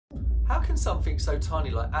can something so tiny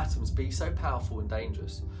like atoms be so powerful and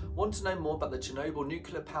dangerous? Want to know more about the Chernobyl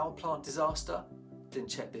nuclear power plant disaster? Then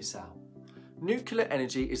check this out. Nuclear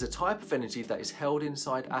energy is a type of energy that is held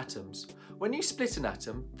inside atoms. When you split an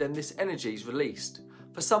atom, then this energy is released.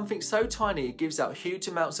 For something so tiny it gives out huge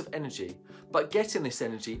amounts of energy, but getting this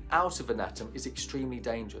energy out of an atom is extremely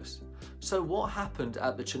dangerous. So what happened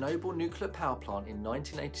at the Chernobyl nuclear power plant in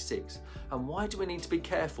 1986, and why do we need to be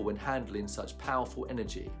careful when handling such powerful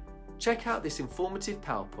energy? Check out this informative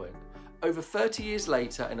PowerPoint. Over 30 years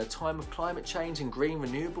later, in a time of climate change and green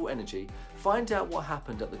renewable energy, find out what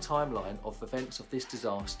happened at the timeline of events of this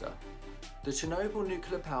disaster. The Chernobyl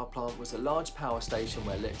nuclear power plant was a large power station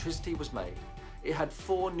where electricity was made. It had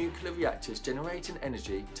 4 nuclear reactors generating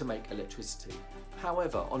energy to make electricity.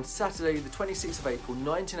 However, on Saturday the 26th of April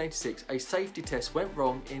 1986, a safety test went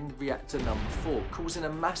wrong in reactor number 4, causing a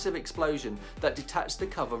massive explosion that detached the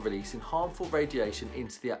cover, releasing harmful radiation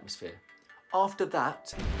into the atmosphere. After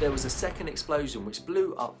that, there was a second explosion which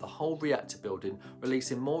blew up the whole reactor building,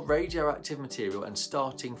 releasing more radioactive material and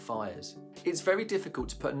starting fires. It's very difficult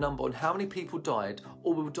to put a number on how many people died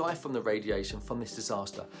or will die from the radiation from this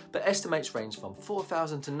disaster, but estimates range from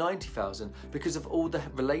 4,000 to 90,000 because of all the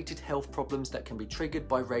related health problems that can be triggered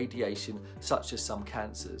by radiation, such as some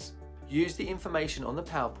cancers. Use the information on the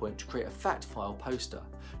PowerPoint to create a fact file poster.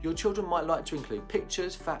 Your children might like to include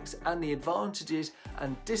pictures, facts and the advantages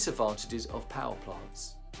and disadvantages of power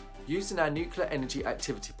plants. Using our nuclear energy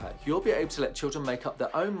activity pack, you'll be able to let children make up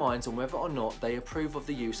their own minds on whether or not they approve of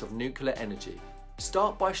the use of nuclear energy.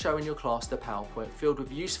 Start by showing your class the PowerPoint filled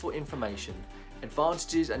with useful information,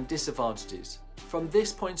 advantages and disadvantages. From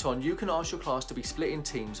this point on, you can ask your class to be split in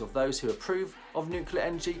teams of those who approve of nuclear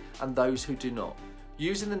energy and those who do not.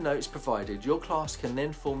 Using the notes provided, your class can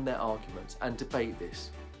then form their arguments and debate this.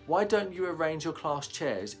 Why don't you arrange your class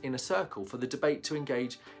chairs in a circle for the debate to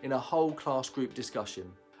engage in a whole class group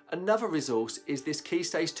discussion? Another resource is this Key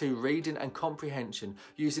Stage 2 reading and comprehension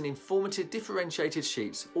using informative differentiated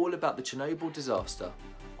sheets all about the Chernobyl disaster.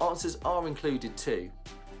 Answers are included too.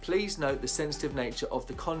 Please note the sensitive nature of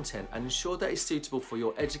the content and ensure that it's suitable for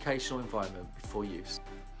your educational environment before use.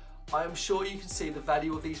 I am sure you can see the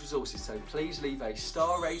value of these resources, so please leave a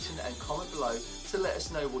star rating and comment below to let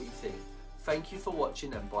us know what you think. Thank you for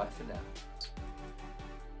watching and bye for now.